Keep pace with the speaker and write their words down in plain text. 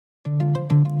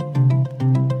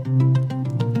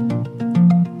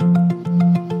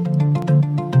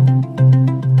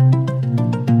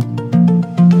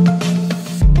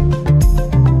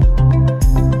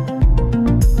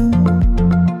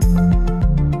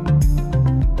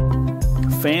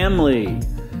family.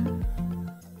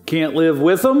 Can't live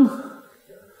with them,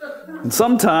 and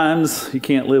sometimes you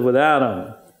can't live without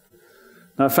them.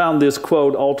 I found this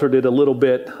quote, altered it a little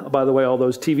bit. By the way, all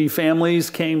those TV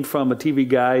families came from a TV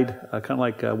guide, kind of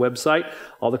like a website.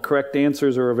 All the correct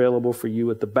answers are available for you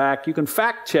at the back. You can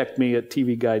fact check me at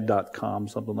tvguide.com,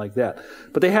 something like that.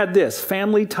 But they had this: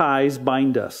 family ties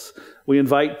bind us. We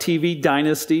invite TV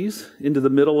dynasties into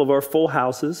the middle of our full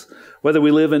houses, whether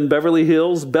we live in Beverly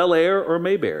Hills, Bel Air, or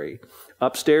Mayberry,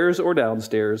 upstairs or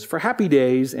downstairs, for happy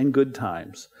days and good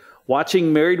times.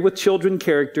 Watching Married with Children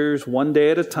characters one day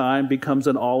at a time becomes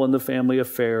an all-in-the-family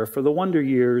affair for the wonder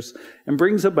years and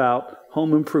brings about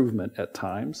home improvement at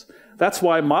times. That's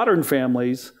why modern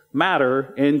families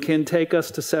matter and can take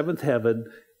us to seventh heaven,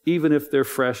 even if they're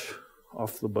fresh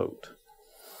off the boat.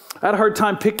 I had a hard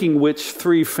time picking which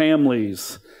three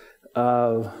families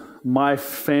my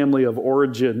family of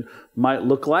origin might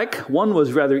look like. One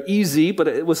was rather easy, but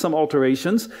it was some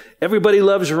alterations. Everybody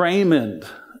Loves Raymond.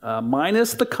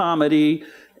 Minus the comedy,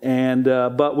 and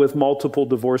but with multiple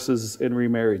divorces and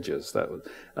remarriages. That was,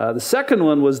 the second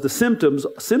one was The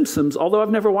Simpsons, although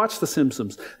I've never watched The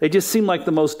Simpsons. They just seem like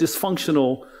the most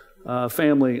dysfunctional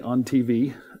family on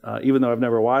TV, even though I've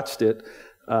never watched it.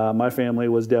 My family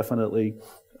was definitely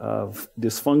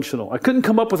dysfunctional. I couldn't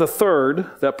come up with a third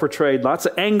that portrayed lots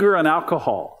of anger and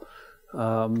alcohol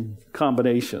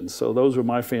combinations. So those were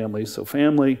my families. So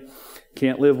family,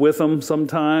 can't live with them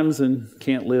sometimes, and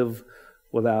can't live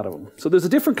without them. So there's a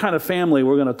different kind of family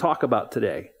we're going to talk about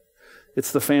today.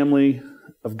 It's the family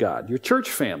of God, your church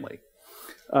family.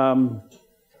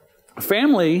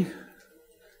 Family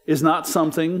is not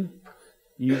something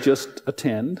you just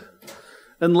attend,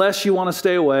 unless you want to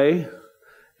stay away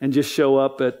and just show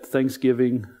up at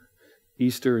Thanksgiving,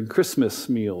 Easter, and Christmas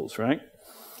meals, right?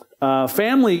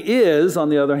 Family is, on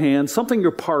the other hand, something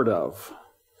you're part of.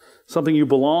 Something you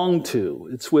belong to.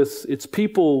 It's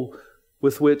people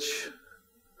with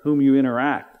whom you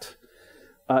interact.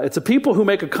 It's a people who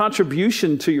make a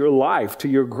contribution to your life, to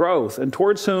your growth, and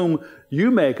towards whom you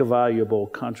make a valuable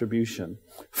contribution.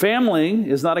 Family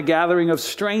is not a gathering of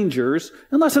strangers,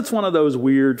 unless it's one of those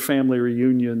weird family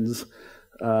reunions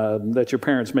that your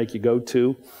parents make you go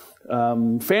to.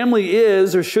 Family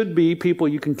is, or should be, people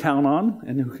you can count on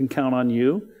and who can count on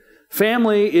you.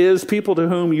 Family is people to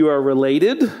whom you are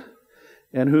related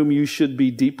and whom you should be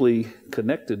deeply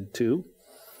connected to.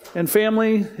 And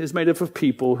family is made up of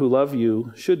people who love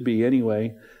you, should be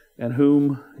anyway, and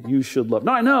whom you should love.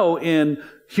 Now, I know in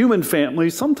human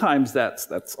families, sometimes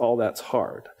that's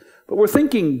hard. But we're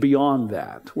thinking beyond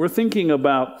that. We're thinking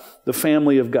about the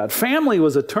family of God. Family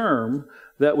was a term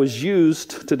that was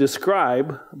used to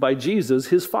describe, by Jesus,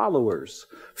 his followers.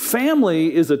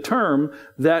 Family is a term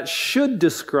that should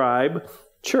describe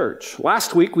church.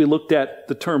 Last week we looked at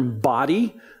the term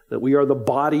body, that we are the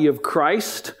body of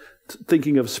Christ,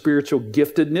 thinking of spiritual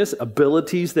giftedness,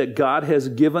 abilities that God has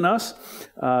given us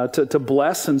to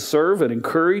bless and serve and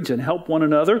encourage and help one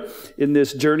another in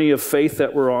this journey of faith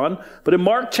that we're on. But in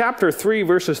Mark chapter 3,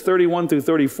 verses 31 through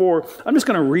 34, I'm just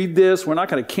going to read this. We're not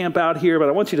going to camp out here, but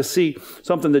I want you to see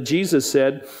something that Jesus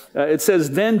said. It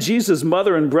says, "Then Jesus'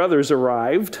 mother and brothers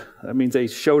arrived." That means they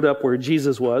showed up where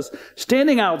Jesus was.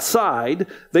 "Standing outside,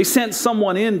 they sent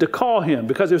someone in to call him."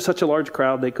 Because there's such a large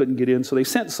crowd, they couldn't get in, so they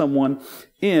sent someone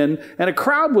in. And a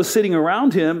crowd was sitting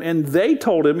around him, and they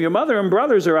told him, "Your mother and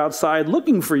brothers are outside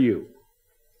looking for you."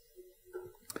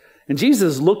 And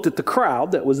Jesus looked at the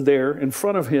crowd that was there in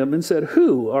front of him and said,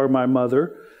 "Who are my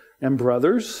mother and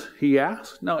brothers?" he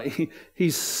asked. No,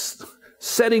 he's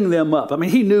setting them up. I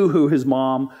mean, he knew who his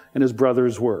mom and his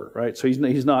brothers were, right? So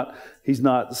he's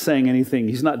not saying anything.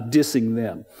 He's not dissing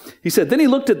them. He said, then he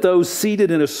looked at those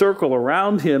seated in a circle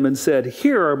around him and said,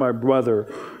 "Here are my brother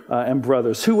and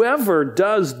brothers. Whoever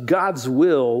does God's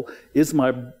will is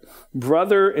my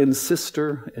brother and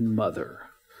sister and mother."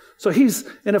 So he's,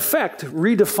 in effect,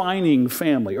 redefining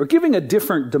family, or giving a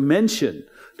different dimension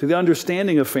to the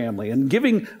understanding of family, and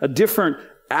giving a different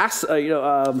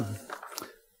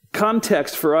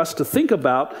context for us to think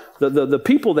about the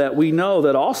people that we know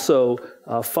that also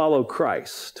follow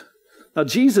Christ. Now,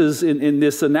 Jesus, in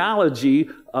this analogy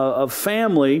of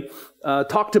family,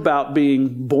 talked about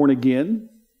being born again.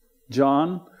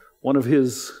 John, one of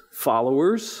his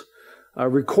followers,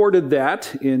 recorded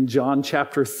that in John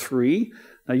chapter 3.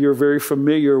 Now, you're very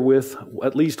familiar with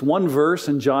at least one verse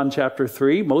in John chapter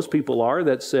 3. Most people are,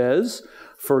 that says,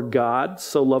 "For God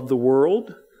so loved the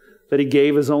world that he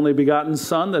gave his only begotten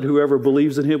Son, that whoever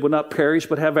believes in him would not perish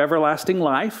but have everlasting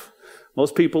life."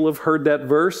 Most people have heard that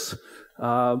verse.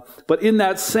 But in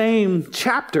that same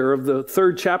chapter of the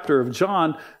 3rd chapter of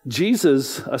John,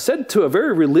 Jesus said to a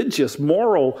very religious,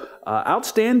 moral,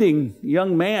 outstanding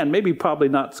young man, maybe probably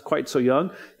not quite so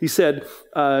young, he said,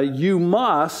 you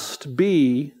must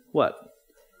be, what?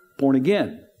 Born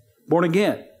again. Born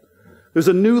again. There's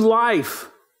a new life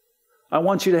I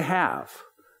want you to have.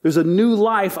 There's a new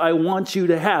life I want you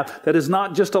to have that is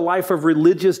not just a life of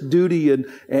religious duty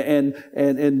and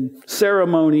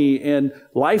ceremony and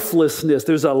lifelessness.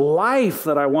 There's a life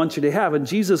that I want you to have. And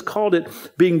Jesus called it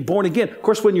being born again. Of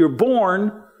course, when you're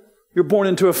born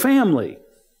into a family.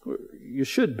 You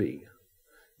should be.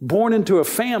 Born into a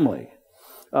family.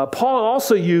 Paul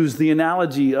also used the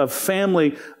analogy of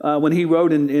family when he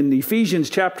wrote in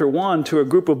Ephesians chapter 1 to a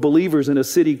group of believers in a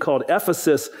city called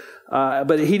Ephesus.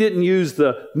 But he didn't use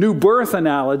the new birth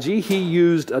analogy. He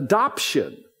used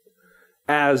adoption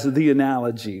as the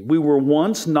analogy. We were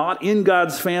once not in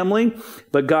God's family,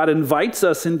 but God invites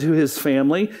us into his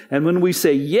family. And when we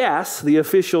say yes, the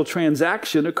official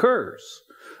transaction occurs.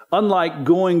 Unlike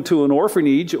going to an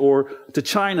orphanage or to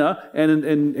China,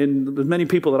 and many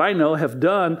people that I know have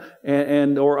done,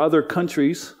 or other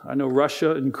countries. I know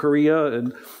Russia and Korea,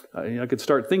 and I could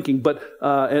start thinking. But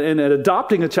and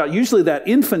adopting a child, usually that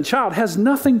infant child has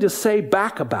nothing to say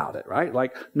back about it, right?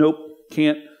 Like, nope,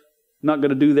 can't, not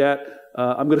going to do that.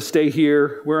 I'm going to stay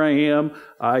here where I am.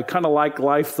 I kind of like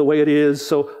life the way it is,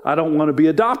 so I don't want to be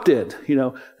adopted.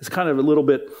 It's kind of a little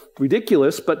bit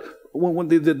ridiculous, but when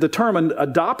the term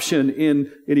adoption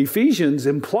in Ephesians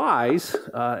implies,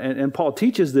 and Paul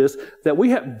teaches this, that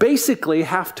we basically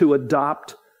have to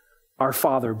adopt our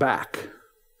father back.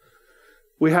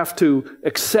 We have to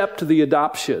accept the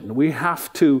adoption. We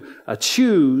have to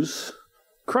choose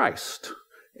Christ.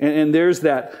 And there's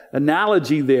that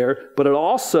analogy there, but it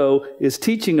also is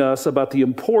teaching us about the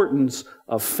importance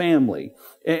of family.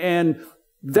 And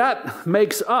that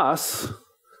makes us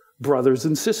brothers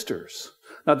and sisters.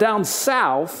 Now, down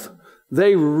south,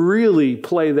 they really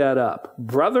play that up.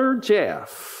 Brother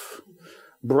Jeff.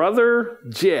 Brother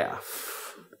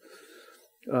Jeff.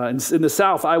 In the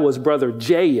south, I was Brother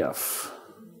JF.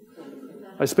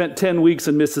 I spent 10 weeks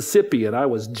in Mississippi, and I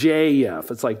was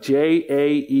JF. It's like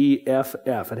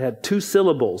Jaeff. It had 2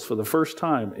 syllables for the first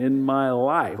time in my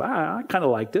life. I kind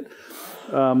of liked it.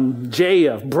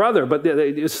 JF, brother, but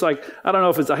it's like, I don't know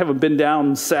if I haven't been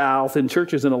down south in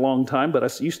churches in a long time, but I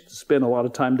used to spend a lot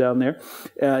of time down there.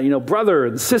 Brother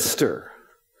and sister.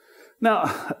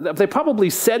 Now, they probably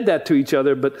said that to each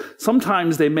other, but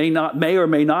sometimes they may or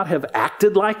may not have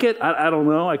acted like it. I don't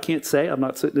know. I can't say. I'm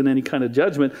not sitting in any kind of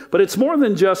judgment. But it's more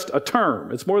than just a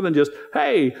term. It's more than just,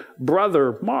 hey,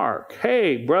 brother Mark.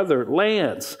 Hey, brother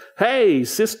Lance. Hey,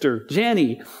 sister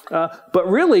Jenny. But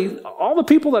really, all the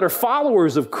people that are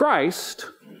followers of Christ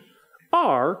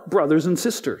are brothers and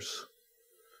sisters.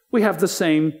 We have the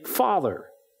same Father.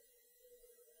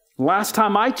 Last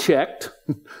time I checked,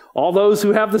 all those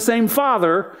who have the same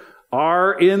Father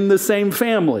are in the same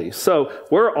family. So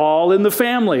we're all in the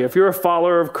family. If you're a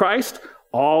follower of Christ,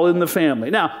 all in the family.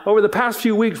 Now, over the past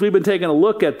few weeks, we've been taking a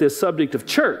look at this subject of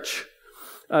church.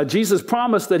 Jesus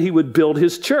promised that he would build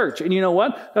his church. And you know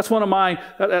what? That's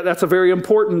a very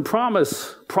important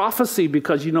prophecy,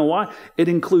 because you know why? It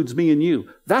includes me and you.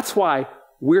 That's why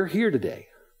we're here today.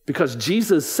 Because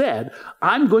Jesus said,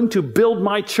 I'm going to build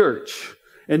my church.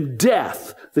 And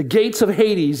death, the gates of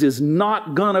Hades, is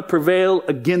not going to prevail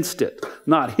against it.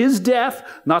 Not his death,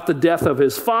 not the death of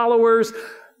his followers.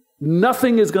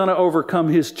 Nothing is going to overcome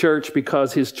his church,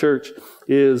 because his church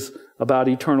is about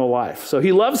eternal life. So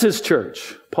he loves his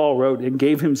church, Paul wrote, and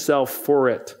gave himself for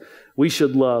it. We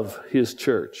should love his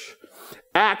church.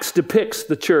 Acts depicts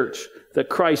the church that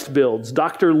Christ builds.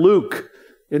 Dr. Luke,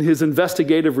 in his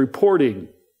investigative reporting,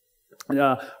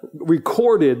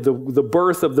 recorded the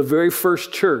birth of the very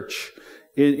first church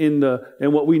in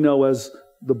what we know as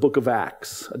the book of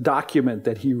Acts, a document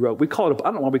that he wrote. I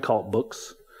don't know why we call it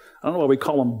books. I don't know why we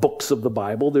call them books of the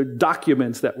Bible. They're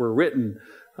documents that were written.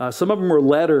 Some of them were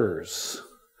letters.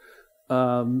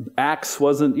 Acts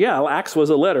was a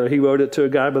letter. He wrote it to a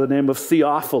guy by the name of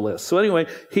Theophilus. So anyway,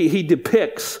 he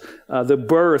depicts the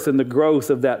birth and the growth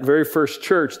of that very first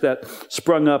church that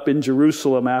sprung up in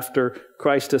Jerusalem after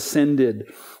Christ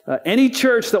ascended. Any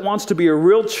church that wants to be a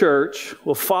real church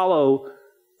will follow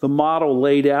the model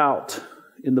laid out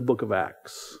in the book of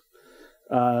Acts.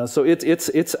 So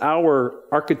it's our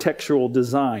architectural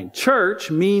design.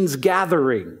 Church means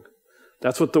gathering.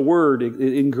 That's what the word,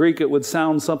 in Greek, it would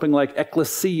sound something like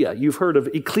ecclesia. You've heard of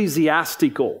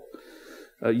ecclesiastical.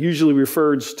 usually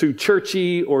refers to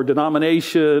churchy or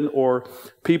denomination or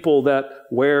people that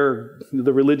wear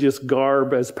the religious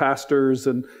garb as pastors.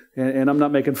 And I'm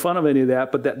not making fun of any of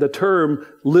that, but the term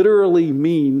literally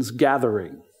means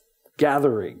gathering.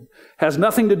 Gathering. Has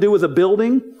nothing to do with a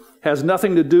building, has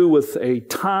nothing to do with a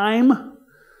time,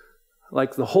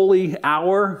 like the holy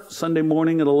hour, Sunday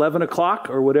morning at 11 o'clock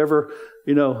or whatever,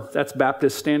 that's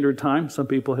Baptist Standard Time. Some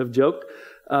people have joked.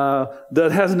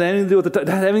 That has anything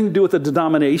to do with the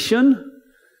denomination.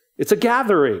 It's a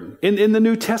gathering. In the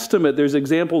New Testament, there's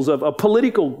examples of a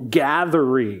political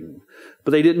gathering,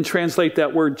 but they didn't translate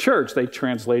that word church. They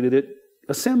translated it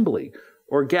assembly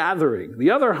or gathering.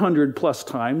 The other 100+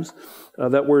 times,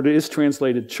 that word is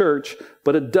translated church,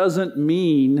 but it doesn't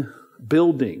mean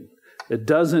building. It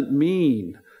doesn't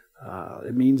mean,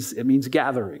 it means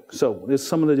gathering. So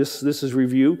this is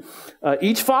review.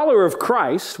 Each follower of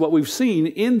Christ, what we've seen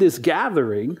in this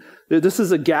gathering, this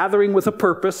is a gathering with a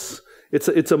purpose.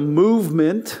 It's a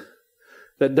movement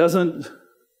that doesn't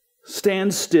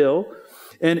stand still.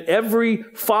 And every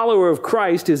follower of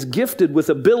Christ is gifted with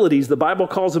abilities. The Bible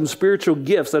calls them spiritual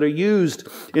gifts that are used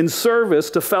in service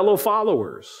to fellow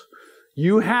followers.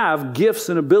 You have gifts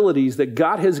and abilities that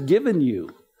God has given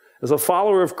you as a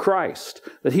follower of Christ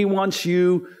that He wants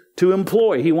you to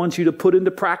employ. He wants you to put into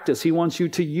practice. He wants you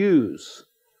to use.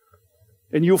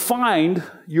 And you'll find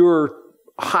your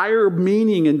higher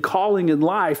meaning and calling in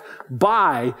life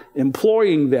by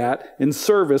employing that in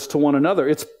service to one another.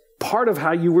 It's part of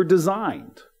how you were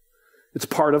designed. It's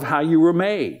part of how you were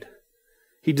made.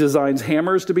 He designs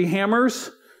hammers to be hammers,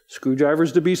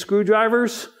 screwdrivers to be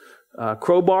screwdrivers,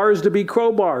 crowbars to be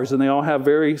crowbars, and they all have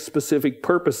very specific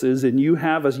purposes, and you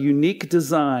have a unique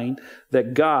design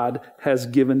that God has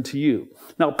given to you.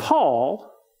 Now,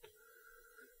 Paul,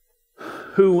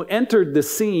 who entered the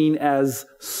scene as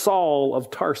Saul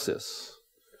of Tarsus,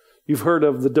 you've heard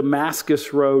of the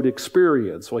Damascus Road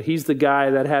experience. Well, he's the guy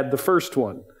that had the first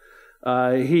one.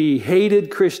 He hated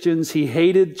Christians. He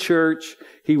hated church.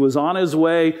 He was on his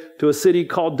way to a city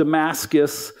called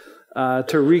Damascus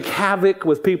to wreak havoc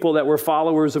with people that were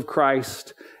followers of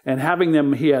Christ. And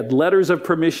he had letters of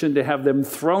permission to have them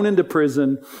thrown into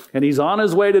prison. And he's on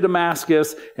his way to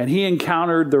Damascus, and he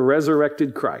encountered the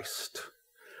resurrected Christ.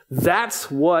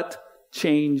 That's what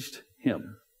changed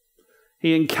him.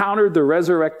 He encountered the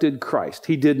resurrected Christ.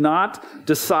 He did not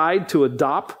decide to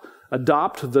adopt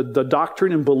the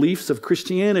doctrine and beliefs of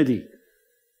Christianity.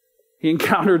 He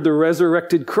encountered the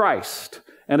resurrected Christ.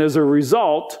 And as a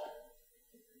result,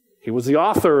 he was the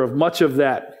author of much of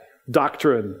that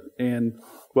doctrine and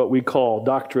what we call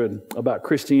doctrine about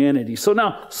Christianity. So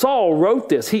now Saul wrote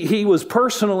this. He was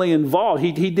personally involved.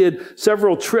 He did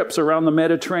several trips around the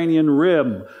Mediterranean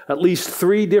rim, at least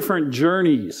 3 different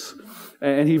journeys.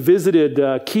 And he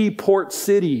visited key port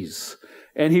cities.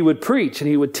 And he would preach, and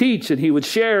he would teach, and he would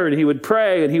share, and he would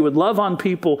pray, and he would love on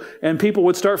people, and people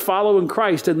would start following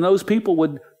Christ, and those people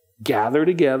would gather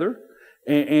together,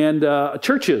 and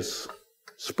churches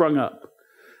sprung up.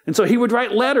 And so he would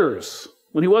write letters.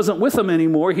 When he wasn't with them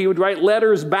anymore, he would write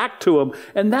letters back to them.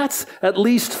 And that's at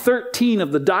least 13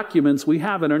 of the documents we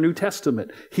have in our New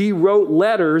Testament. He wrote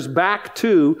letters back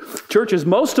to churches,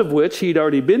 most of which he'd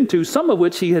already been to, some of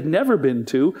which he had never been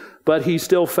to, but he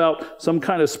still felt some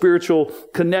kind of spiritual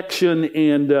connection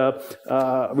and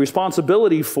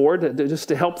responsibility for it, just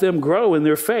to help them grow in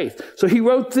their faith. So he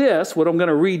wrote this, what I'm going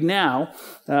to read now,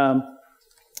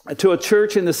 to a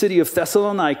church in the city of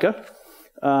Thessalonica.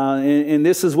 And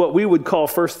this is what we would call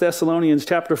 1 Thessalonians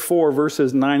chapter 4,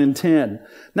 verses 9 and 10.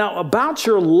 Now, about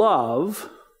your love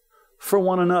for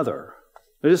one another.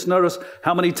 I just notice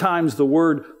how many times the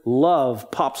word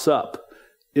love pops up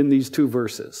in these 2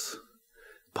 verses.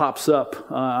 Pops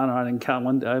up, I didn't count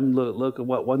one, I'm looking,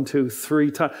 1, 2, 3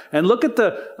 times. And look at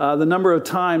the number of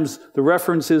times the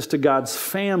references to God's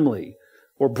family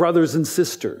or brothers and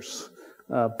sisters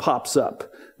pops up.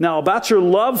 Now, about your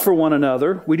love for one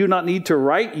another, we do not need to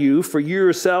write you, for you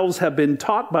yourselves have been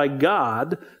taught by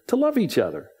God to love each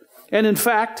other. And in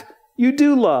fact, you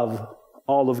do love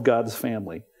all of God's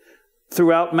family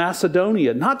throughout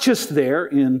Macedonia, not just there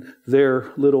in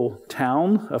their little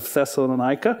town of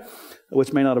Thessalonica,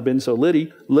 which may not have been so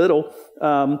little,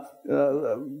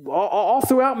 all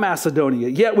throughout Macedonia.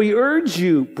 Yet we urge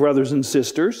you, brothers and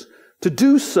sisters, to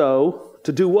do so,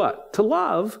 to do what? To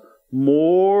love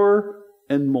more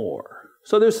and more.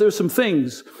 So there's some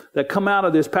things that come out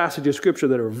of this passage of Scripture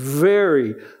that are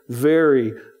very,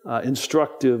 very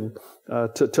instructive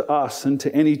to us and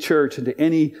to any church and to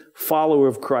any follower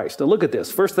of Christ. Now look at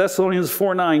this. 1 Thessalonians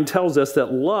 4:9 tells us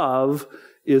that love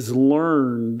is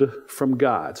learned from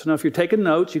God. So now if you're taking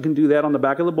notes, you can do that on the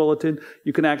back of the bulletin.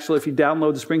 You can actually, if you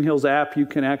download the Spring Hills app, you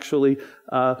can actually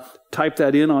type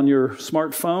that in on your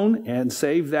smartphone and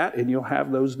save that, and you'll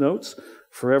have those notes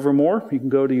forevermore. You can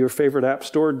go to your favorite app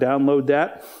store, download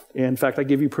that. And in fact, I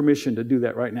give you permission to do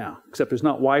that right now, except there's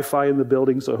not Wi-Fi in the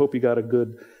building, so I hope you got a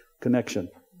good connection.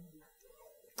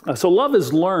 So love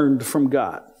is learned from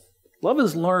God. Love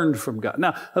is learned from God.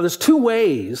 Now, there's two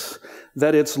ways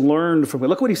that it's learned from God.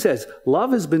 Look what he says.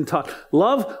 Love has been taught.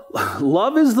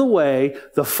 Love is the way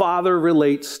the Father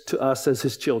relates to us as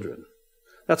his children.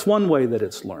 That's one way that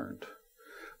it's learned.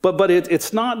 But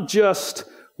it's not just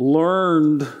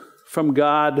learned from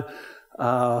God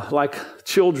like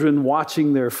children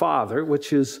watching their father,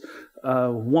 which is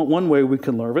one way we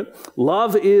can learn it.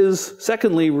 Love is,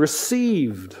 secondly,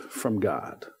 received from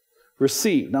God.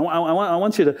 Received. Now, I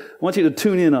want you to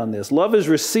tune in on this. Love is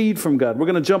received from God. We're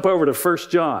going to jump over to 1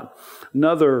 John.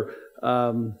 Another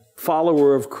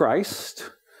follower of Christ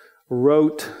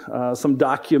wrote some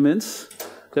documents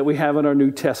that we have in our New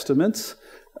Testaments.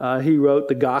 He wrote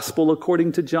the Gospel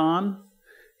according to John.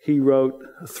 He wrote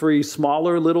 3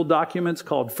 smaller little documents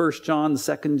called 1 John,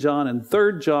 2 John, and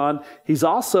 3 John. He's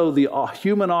also the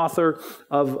human author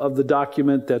of the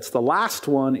document that's the last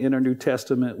one in our New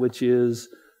Testament, which is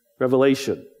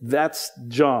Revelation. That's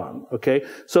John, okay?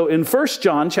 So in 1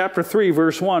 John chapter 3,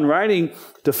 verse 1, writing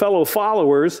to fellow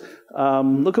followers,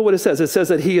 look at what it says. It says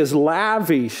that he has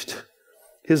lavished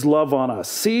his love on us.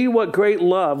 See what great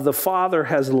love the Father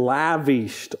has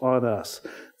lavished on us,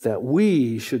 that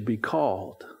we should be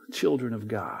called children of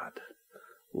God.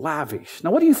 Lavish. Now,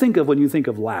 what do you think of when you think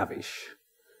of lavish?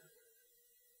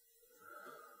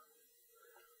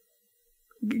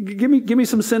 Give me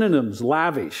some synonyms.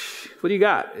 Lavish. What do you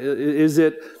got? Is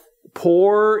it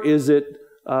poor? Is it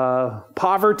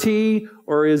poverty?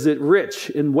 Or is it rich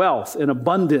in wealth, in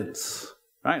abundance?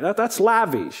 Right? That's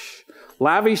lavish.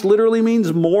 Lavish literally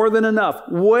means more than enough.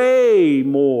 Way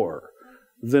more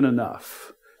than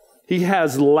enough. He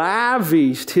has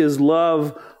lavished his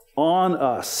love on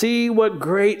us. See what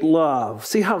great love.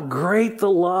 See how great the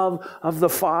love of the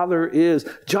Father is.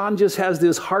 John just has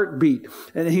this heartbeat,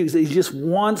 and he just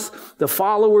wants the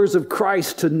followers of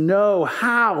Christ to know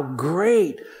how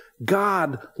great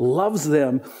God loves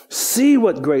them. See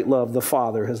what great love the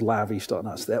Father has lavished on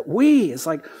us. That it's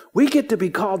like we get to be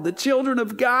called the children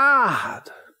of God.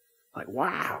 Like,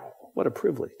 wow, what a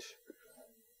privilege.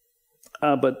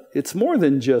 But it's more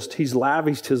than just he's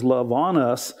lavished his love on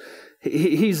us.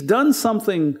 He's done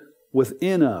something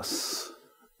within us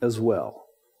as well.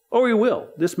 Or he will.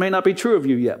 This may not be true of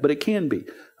you yet, but it can be.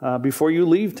 Before you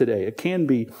leave today, it can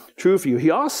be true for you.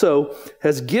 He also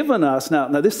has given us, now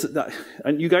this,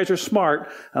 and you guys are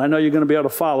smart, and I know you're going to be able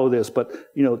to follow this,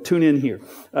 but tune in here.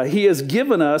 He has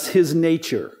given us his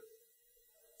nature.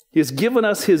 He has given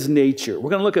us his nature.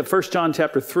 We're going to look at 1 John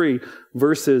chapter 3,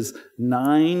 verses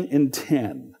 9 and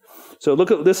 10. So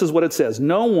this is what it says.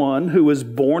 No one who is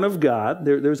born of God,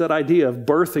 there's that idea of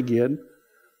birth again.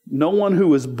 No one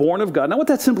who is born of God. Now what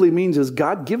that simply means is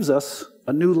God gives us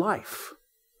a new life.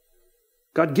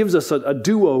 God gives us a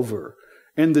do-over.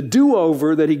 And the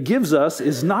do-over that he gives us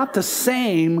is not the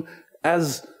same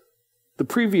as the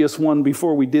previous one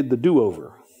before we did the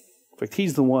do-over. In fact,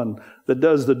 he's the one that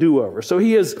does the do-over. So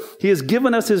he has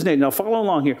given us his name. Now follow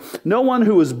along here. No one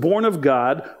who is born of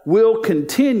God will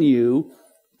continue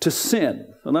to sin.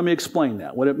 And let me explain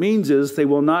that. What it means is they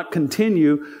will not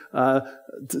continue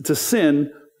to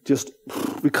sin just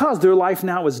because their life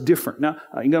now is different. Now,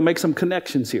 I'm going to make some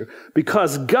connections here.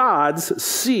 Because God's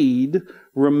seed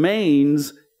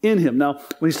remains in him. Now,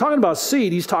 when he's talking about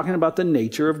seed, he's talking about the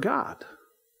nature of God.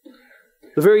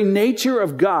 The very nature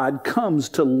of God comes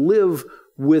to live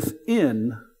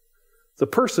within the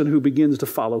person who begins to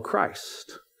follow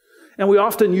Christ. And we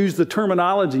often use the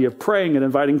terminology of praying and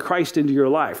inviting Christ into your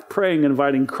life, praying and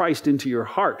inviting Christ into your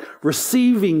heart,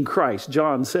 receiving Christ.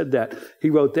 John said that.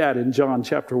 He wrote that in John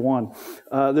chapter 1.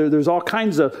 There's all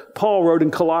kinds of, Paul wrote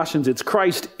in Colossians, it's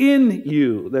Christ in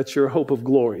you that's your hope of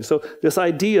glory. So this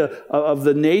idea of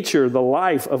the nature, the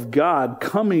life of God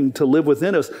coming to live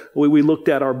within us, we looked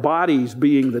at our bodies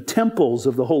being the temples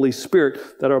of the Holy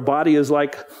Spirit, that our body is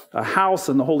like a house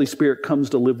and the Holy Spirit comes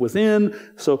to live within.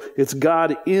 So it's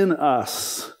God in us.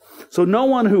 So no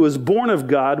one who is born of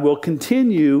God will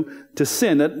continue to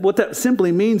sin. What that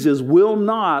simply means is will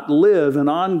not live an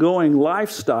ongoing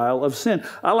lifestyle of sin.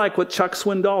 I like what Chuck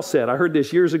Swindoll said. I heard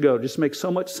this years ago. It just makes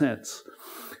so much sense.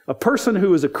 A person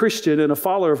who is a Christian and a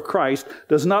follower of Christ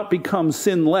does not become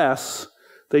sinless.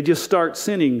 They just start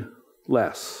sinning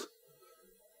less.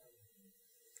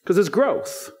 Because it's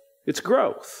growth. It's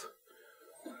growth.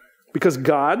 Because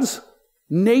God's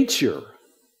nature,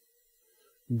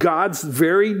 God's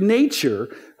very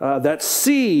nature, that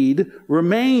seed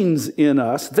remains in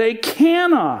us. They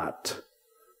cannot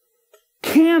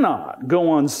go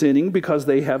on sinning because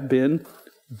they have been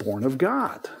born of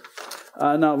God.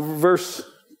 Now, verse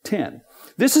 10.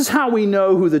 This is how we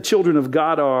know who the children of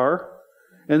God are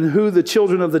and who the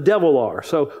children of the devil are.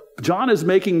 So John is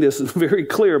making this very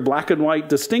clear black and white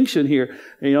distinction here.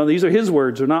 These are his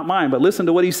words, they're not mine, but listen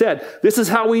to what he said. This is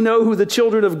how we know who the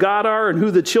children of God are and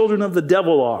who the children of the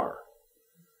devil are.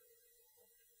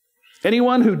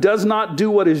 Anyone who does not do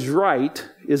what is right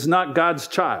is not God's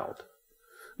child.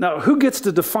 Now, who gets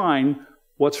to define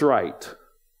what's right?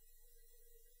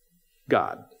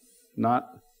 God, not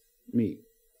me.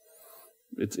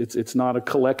 It's not a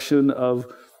collection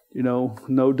of,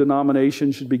 no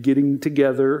denomination should be getting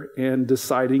together and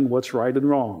deciding what's right and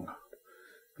wrong.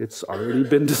 It's already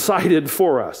been decided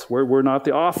for us. We're not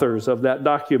the authors of that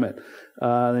document.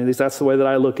 At least that's the way that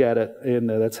I look at it, and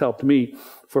that's helped me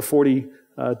for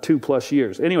 42 plus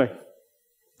years. Anyway,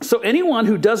 so anyone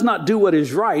who does not do what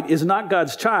is right is not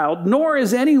God's child, nor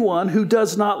is anyone who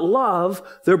does not love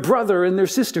their brother and their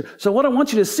sister. So what I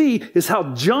want you to see is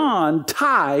how John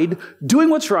tied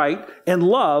doing what's right and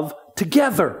love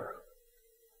together.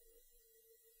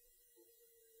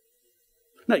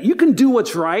 Now, you can do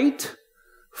what's right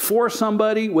for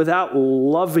somebody without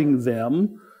loving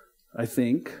them, I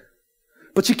think.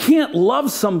 But you can't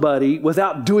love somebody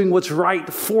without doing what's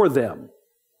right for them.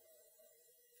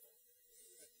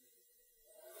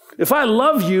 If I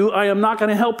love you, I am not going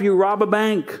to help you rob a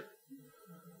bank.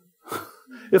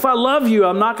 If I love you,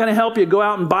 I'm not going to help you go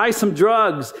out and buy some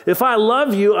drugs. If I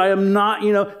love you, I am not,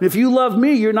 if you love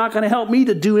me, you're not going to help me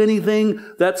to do anything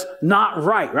that's not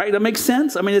right, right? That makes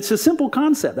sense? I mean, it's a simple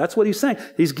concept. That's what he's saying.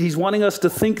 He's wanting us to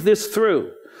think this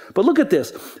through. But look at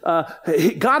this.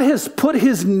 God has put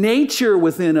his nature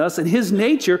within us, and his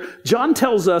nature, John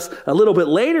tells us a little bit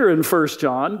later in 1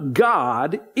 John,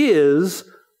 God is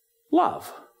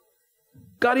love.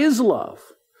 God is love.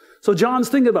 So John's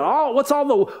thinking about,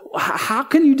 how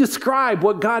can you describe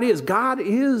what God is? God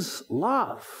is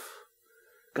love.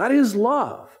 God is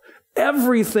love.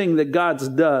 Everything that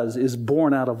God does is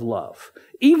born out of love.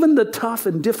 Even the tough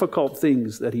and difficult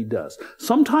things that he does.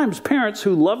 Sometimes parents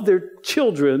who love their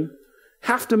children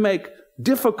have to make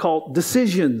difficult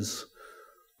decisions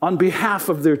on behalf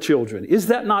of their children. Is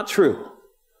that not true?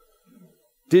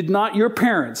 Did not your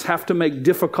parents have to make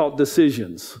difficult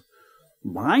decisions?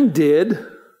 Mine did,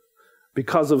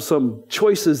 because of some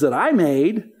choices that I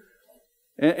made.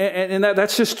 And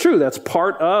that's just true. That's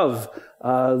part of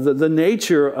the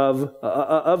nature of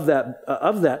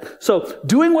that. So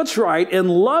doing what's right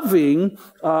and loving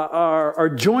are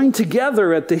joined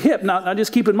together at the hip. Now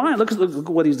just keep in mind, look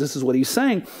what this is what he's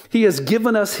saying. He has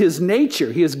given us his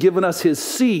nature. He has given us his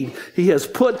seed. He has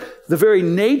put his very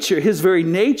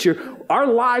nature. Our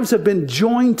lives have been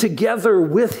joined together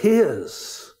with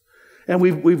his. And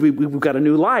we've got a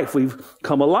new life. We've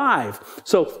come alive.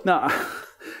 So now,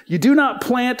 you do not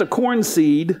plant a corn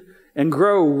seed and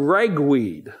grow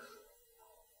ragweed.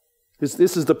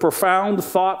 This is the profound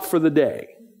thought for the day.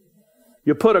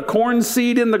 You put a corn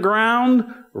seed in the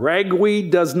ground,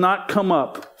 ragweed does not come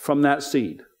up from that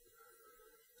seed.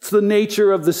 It's the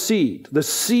nature of the seed. The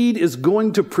seed is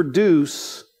going to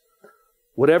produce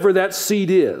whatever that seed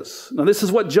is. Now, this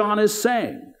is what John is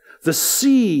saying. The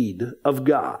seed of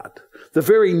God, the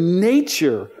very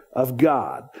nature of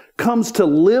God, comes to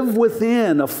live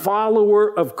within a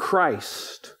follower of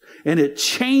Christ, and it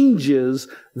changes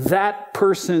that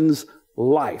person's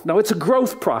life. Now, it's a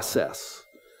growth process.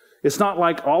 It's not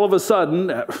like all of a sudden,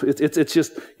 it's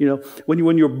just,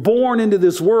 when you're born into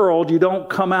this world, you don't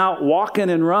come out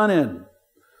walking and running.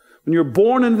 When you're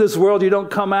born into this world, you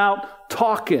don't come out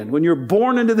talking. When you're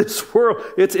born into this world,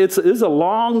 it's a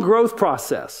long growth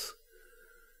process.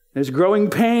 There's growing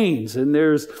pains, and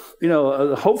there's,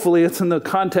 hopefully it's in the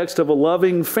context of a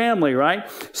loving family, right?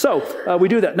 So we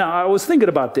do that. Now, I was thinking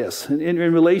about this in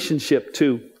relationship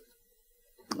to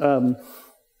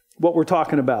what we're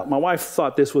talking about. My wife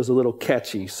thought this was a little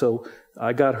catchy, so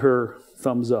I got her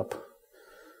thumbs up.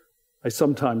 I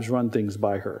sometimes run things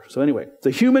by her. So anyway,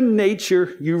 the human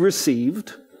nature you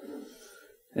received.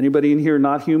 Anybody in here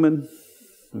not human?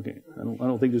 Okay, I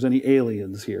don't think there's any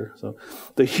aliens here. So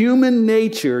the human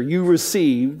nature you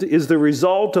received is the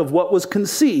result of what was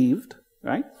conceived,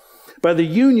 right, by the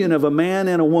union of a man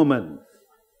and a woman.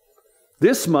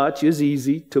 This much is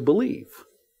easy to believe.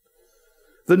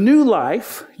 The new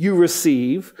life you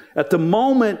receive at the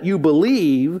moment you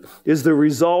believe is the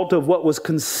result of what was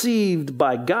conceived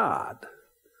by God.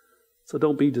 So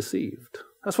don't be deceived.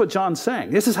 That's what John's saying.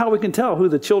 This is how we can tell who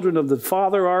the children of the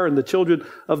Father are and the children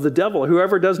of the devil.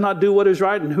 Whoever does not do what is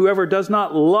right and whoever does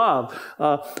not love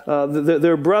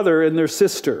their brother and their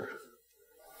sister.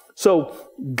 So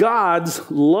God's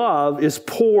love is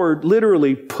poured,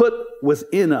 literally put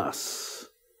within us.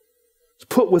 It's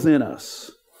put within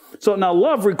us. So now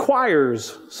love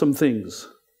requires some things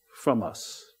from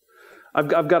us.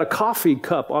 I've got a coffee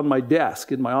cup on my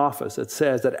desk in my office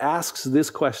that asks this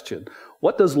question: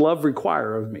 what does love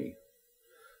require of me?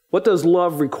 What does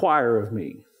love require of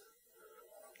me?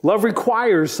 Love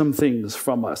requires some things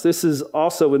from us. This is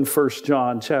also in 1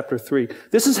 John chapter 3.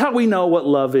 This is how we know what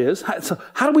love is. So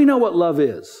how do we know what love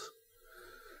is?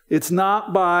 It's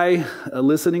not by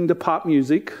listening to pop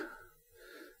music.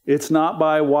 It's not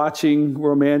by watching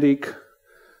romantic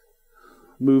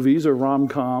movies or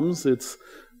rom-coms. It's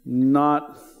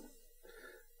not...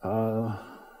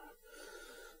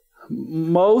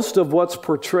 most of what's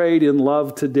portrayed in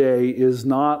love today is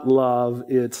not love.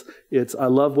 It's I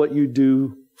love what you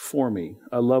do for me.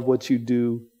 I love what you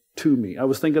do to me. I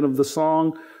was thinking of the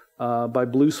song by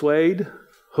Blue Suede,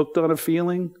 Hooked on a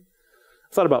Feeling.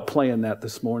 I thought about playing that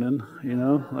this morning,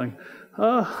 like,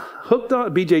 hooked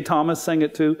on, B.J. Thomas sang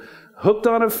it too. Hooked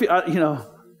on a feeling,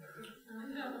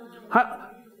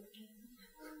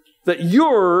 that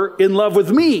you're in love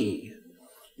with me.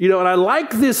 And I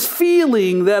like this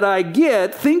feeling that I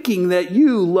get thinking that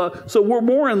you love. So we're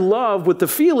more in love with the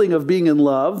feeling of being in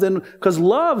love than, because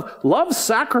love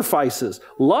sacrifices.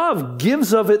 Love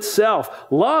gives of itself.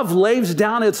 Love lays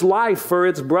down its life for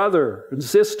its brother and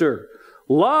sister.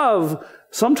 Love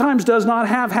sometimes does not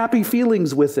have happy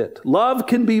feelings with it. Love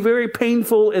can be very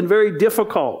painful and very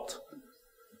difficult.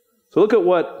 So look at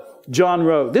what John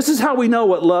wrote. This is how we know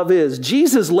what love is.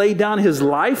 Jesus laid down his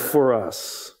life for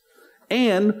us.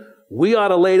 And we ought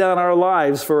to lay down our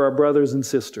lives for our brothers and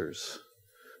sisters.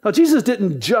 Now, Jesus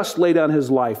didn't just lay down his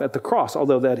life at the cross,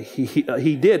 although that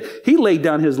he did. He laid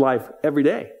down his life every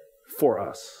day for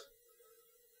us.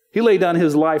 He laid down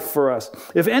his life for us.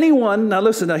 If anyone, now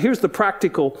listen, here's the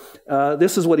practical,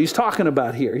 this is what he's talking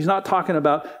about here. He's not talking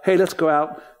about, hey, let's go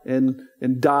out and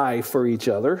die for each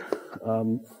other.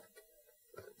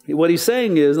 What he's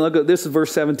saying is, look at this is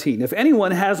verse 17. If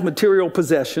anyone has material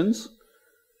possessions,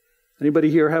 anybody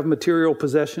here have material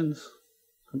possessions?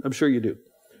 I'm sure you do.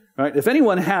 All right. If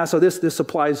anyone has, so this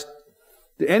applies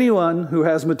to anyone who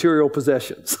has material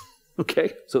possessions.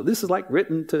 Okay. So this is like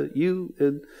written to you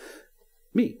and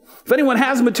me. If anyone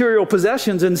has material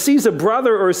possessions and sees a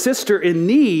brother or sister in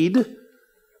need,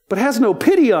 but has no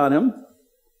pity on him,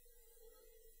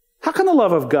 how can the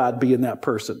love of God be in that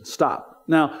person? Stop.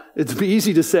 Now, it's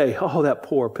easy to say, oh, that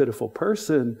poor, pitiful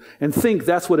person, and think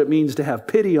that's what it means to have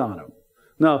pity on him.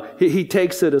 No, he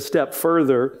takes it a step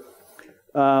further.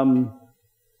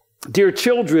 Dear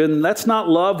children, let's not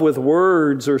love with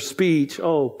words or speech,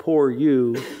 oh, poor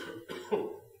you,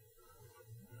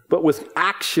 but with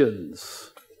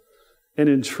actions and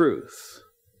in truth.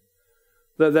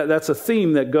 That's a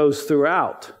theme that goes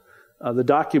throughout the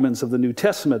documents of the New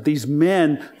Testament. These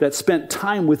men that spent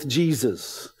time with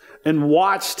Jesus and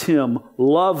watched him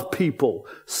love people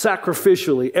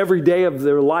sacrificially every day of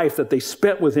their life that they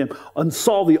spent with him, and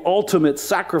saw the ultimate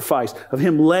sacrifice of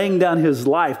him laying down his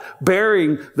life,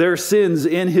 bearing their sins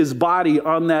in his body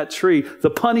on that tree.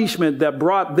 The punishment that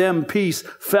brought them peace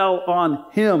fell on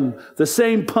him. The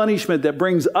same punishment that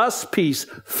brings us peace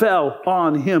fell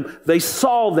on him. They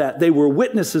saw that. They were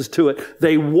witnesses to it.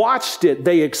 They watched it.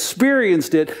 They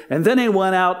experienced it. And then they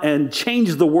went out and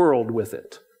changed the world with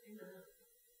it.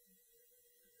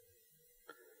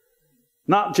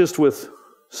 Not just with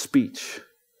speech,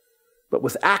 but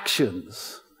with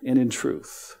actions and in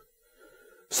truth.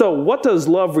 So what does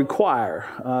love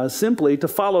require? Simply to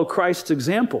follow Christ's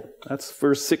example. That's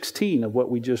verse 16 of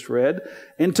what we just read.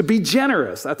 And to be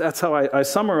generous. That's how I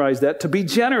summarize that. To be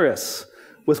generous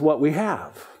with what we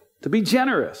have. To be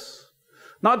generous.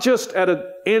 Not just at an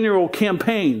annual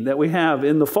campaign that we have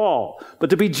in the fall, but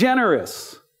to be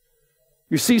generous.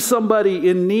 You see somebody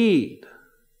in need.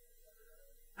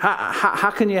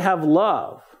 How can you have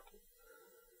love?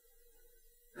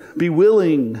 Be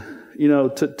willing,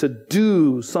 to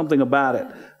do something about it.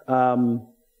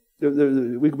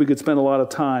 We could spend a lot of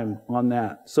time on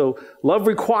that. So love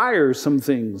requires some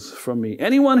things from me.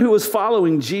 Anyone who is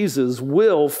following Jesus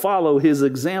will follow his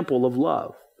example of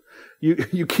love.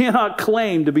 You cannot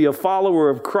claim to be a follower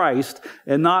of Christ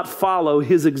and not follow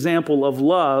his example of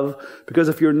love, because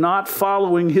if you're not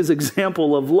following his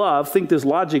example of love, think this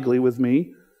logically with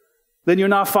me, then you're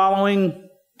not following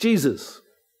Jesus.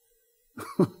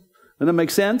 Doesn't that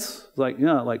make sense? Like,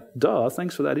 duh,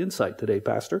 thanks for that insight today,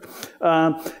 Pastor.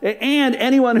 And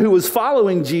anyone who is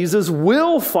following Jesus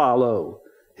will follow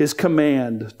his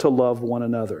command to love one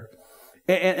another.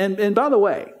 And by the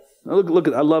way, look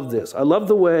at, I love this. I love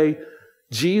the way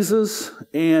Jesus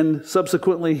and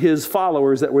subsequently his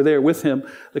followers that were there with him,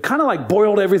 they kind of like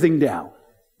boiled everything down.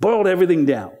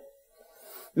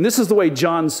 And this is the way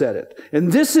John said it.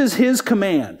 And this is his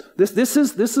command. This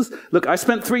is, look, I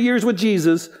spent 3 years with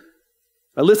Jesus.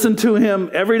 I listened to him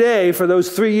every day for those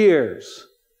 3 years.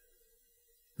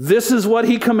 This is what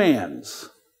he commands.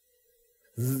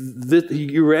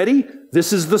 You ready?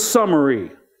 This is the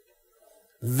summary.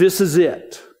 This is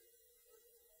it.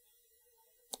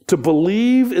 To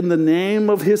believe in the name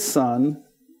of his Son,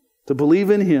 to believe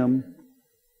in him,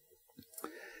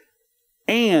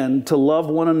 and to love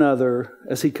one another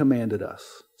as he commanded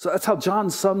us. So that's how John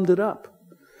summed it up.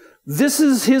 This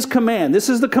is his command. This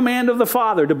is the command of the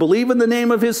Father, to believe in the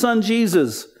name of his Son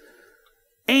Jesus,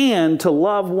 and to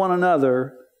love one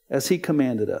another as he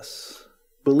commanded us.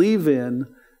 Believe in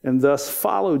and thus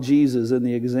follow Jesus in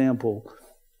the example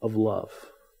of love.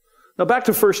 Now back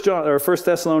to 1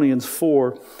 Thessalonians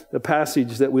 4, the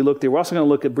passage that we looked at. We're also going to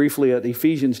look briefly at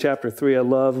Ephesians chapter 3. I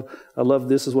love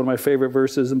this. Is one of my favorite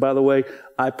verses. And by the way,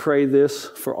 I pray this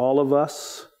for all of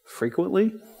us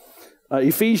frequently.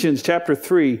 Ephesians chapter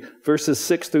 3, verses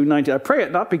 6 through 19. I pray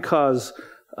it not because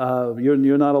you're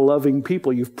not a loving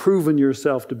people. You've proven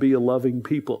yourself to be a loving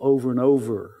people over and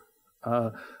over.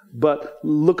 But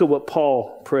look at what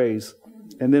Paul prays,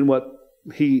 and then what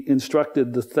he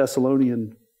instructed the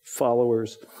Thessalonian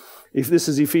followers. If this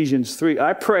is Ephesians 3,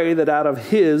 I pray that out of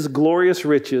his glorious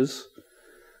riches,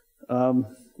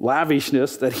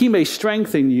 lavishness, that he may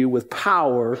strengthen you with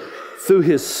power through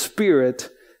his Spirit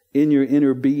in your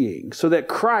inner being, so that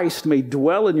Christ may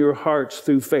dwell in your hearts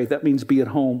through faith. That means be at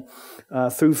home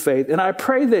through faith. And I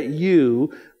pray that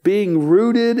you, being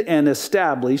rooted and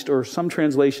established, or some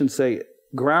translations say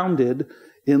grounded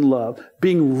in love,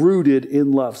 being rooted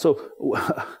in love. So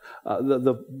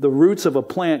the roots of a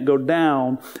plant go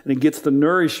down and it gets the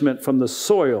nourishment from the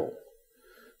soil.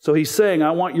 So he's saying,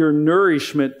 I want your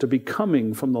nourishment to be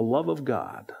coming from the love of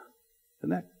God.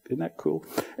 Isn't that cool?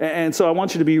 And so I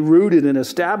want you to be rooted and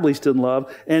established in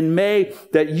love, and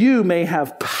that you may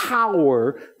have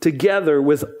power together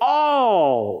with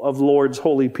all of Lord's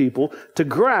holy people to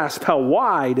grasp how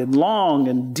wide and long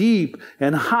and deep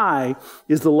and high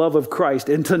is the love of Christ,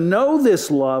 and to know this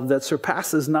love that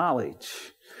surpasses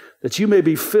knowledge, that you may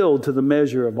be filled to the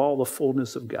measure of all the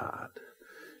fullness of God.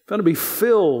 If you want to be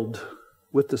filled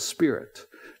with the Spirit, if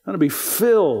you want to be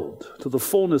filled to the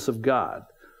fullness of God,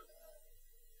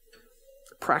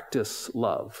 practice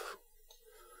love,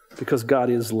 because God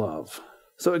is love.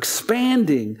 So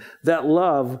expanding that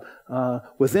love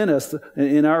within us,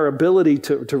 in our ability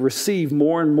to receive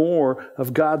more and more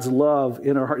of God's love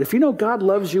in our heart. If you know God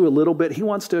loves you a little bit, he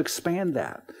wants to expand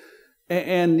that.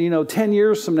 And 10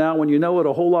 years from now, when you know it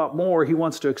a whole lot more, he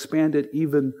wants to expand it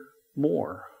even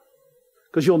more.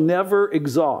 Because you'll never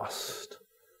exhaust.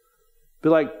 Be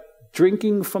like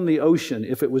drinking from the ocean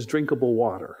if it was drinkable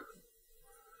water.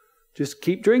 Just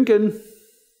keep drinking.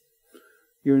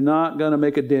 You're not going to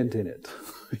make a dent in it.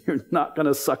 You're not going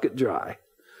to suck it dry.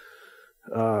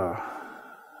 And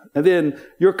then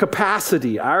our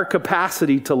capacity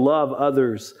to love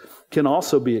others can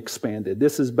also be expanded.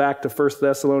 This is back to 1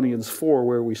 Thessalonians 4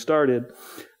 where we started.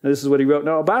 And this is what he wrote.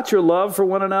 Now, about your love for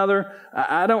one another,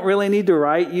 I don't really need to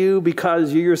write you,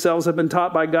 because you yourselves have been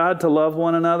taught by God to love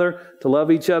one another, to love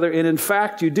each other. And in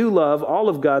fact, you do love all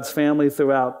of God's family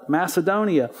throughout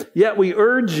Macedonia. Yet we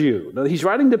urge you. Now, he's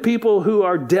writing to people who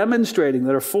are demonstrating,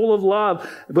 that are full of love.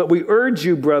 But we urge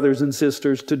you, brothers and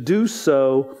sisters, to do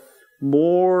so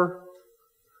more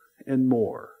and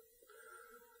more.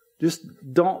 Just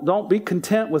don't be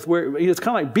content with where, it's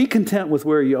kind of like be content with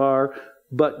where you are,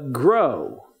 but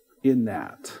grow in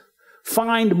that.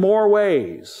 Find more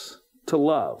ways to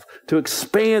love, to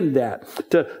expand that,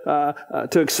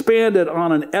 to expand it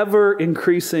on an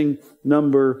ever-increasing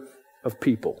number of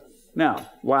people. Now,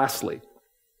 lastly,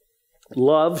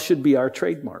 love should be our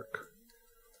trademark.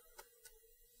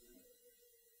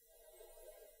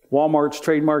 Walmart's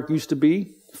trademark used to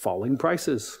be falling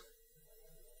prices.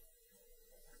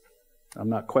 I'm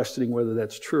not questioning whether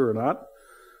that's true or not.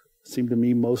 It seemed to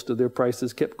me most of their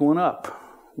prices kept going up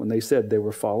when they said they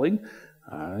were falling.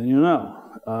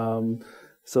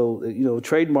 So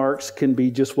trademarks can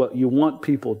be just what you want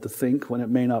people to think when it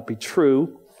may not be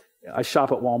true. I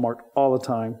shop at Walmart all the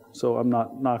time, so I'm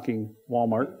not knocking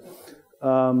Walmart.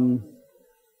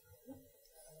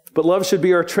 But love should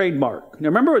be our trademark. Now,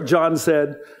 remember what John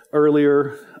said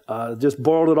earlier just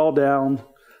boiled it all down,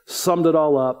 summed it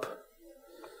all up.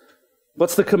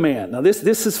 What's the command? Now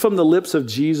this is from the lips of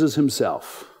Jesus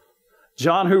himself.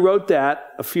 John, who wrote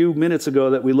that a few minutes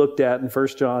ago that we looked at in 1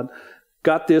 John,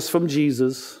 got this from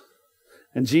Jesus.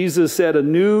 And Jesus said, "A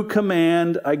new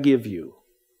command I give you."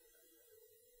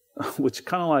 Which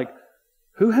kind of like,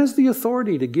 who has the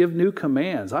authority to give new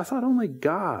commands? I thought only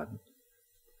God.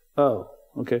 Oh,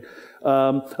 okay.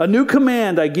 "A new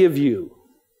command I give you.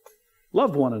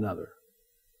 Love one another.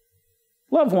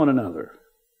 Love one another.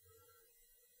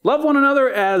 Love one another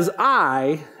as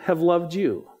I have loved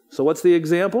you." So what's the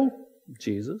example?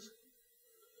 Jesus.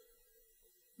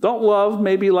 Don't love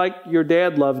maybe like your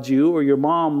dad loved you or your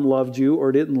mom loved you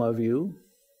or didn't love you.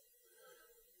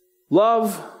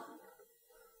 Love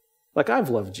like I've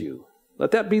loved you.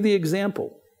 Let that be the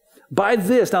example. By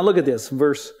this, now look at this,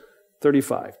 verse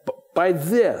 35. By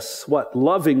this, what?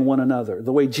 Loving one another,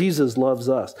 the way Jesus loves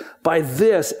us. By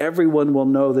this, everyone will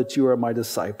know that you are my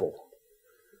disciple,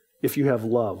 if you have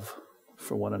love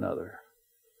for one another.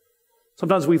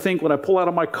 Sometimes we think when I pull out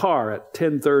of my car at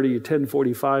 10:30 or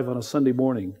 10:45 on a Sunday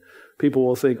morning, people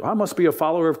will think, I must be a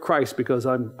follower of Christ because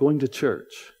I'm going to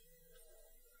church.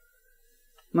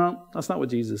 No, that's not what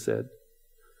Jesus said.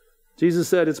 Jesus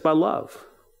said it's by love.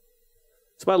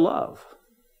 It's by love.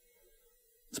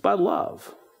 It's by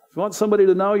love. If you want somebody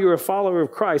to know you're a follower of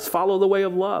Christ, follow the way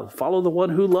of love. Follow the one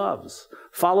who loves.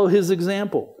 Follow his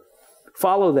example.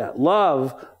 Follow that.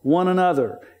 Love one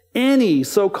another. Any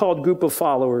so-called group of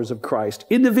followers of Christ,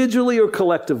 individually or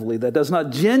collectively, that does not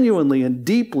genuinely and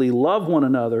deeply love one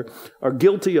another are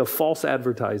guilty of false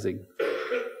advertising.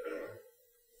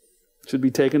 Should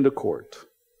be taken to court.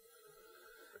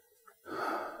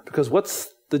 Because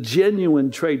what's the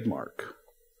genuine trademark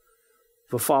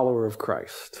of a follower of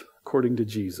Christ, according to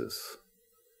Jesus?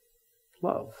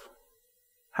 Love.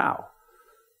 How?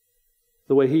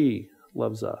 The way he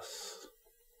loves us.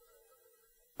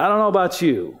 I don't know about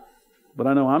you, but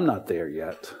I know I'm not there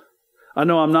yet. I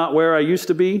know I'm not where I used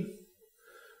to be.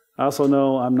 I also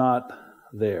know I'm not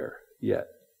there yet.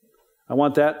 I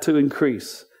want that to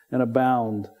increase and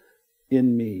abound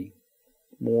in me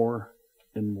more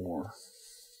and more.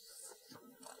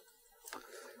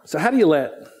 So how do you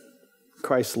let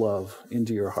Christ's love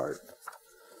into your heart?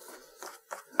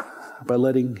 By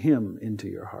letting him into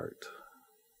your heart.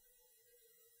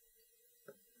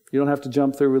 You don't have to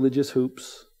jump through religious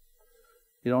hoops.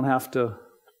 You don't have to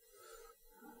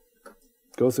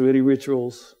go through any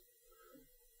rituals.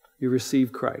 You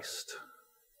receive Christ.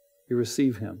 You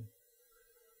receive him.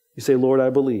 You say, Lord,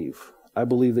 I believe. I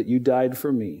believe that you died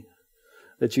for me,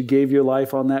 that you gave your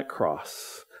life on that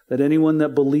cross, that anyone that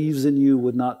believes in you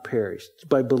would not perish.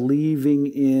 By believing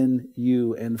in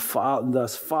you and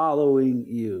thus following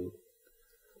you,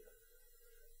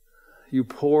 you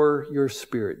pour your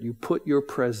spirit, you put your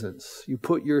presence, you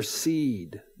put your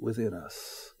seed within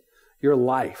us. Your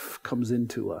life comes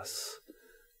into us,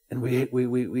 and we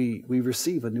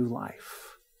receive a new life.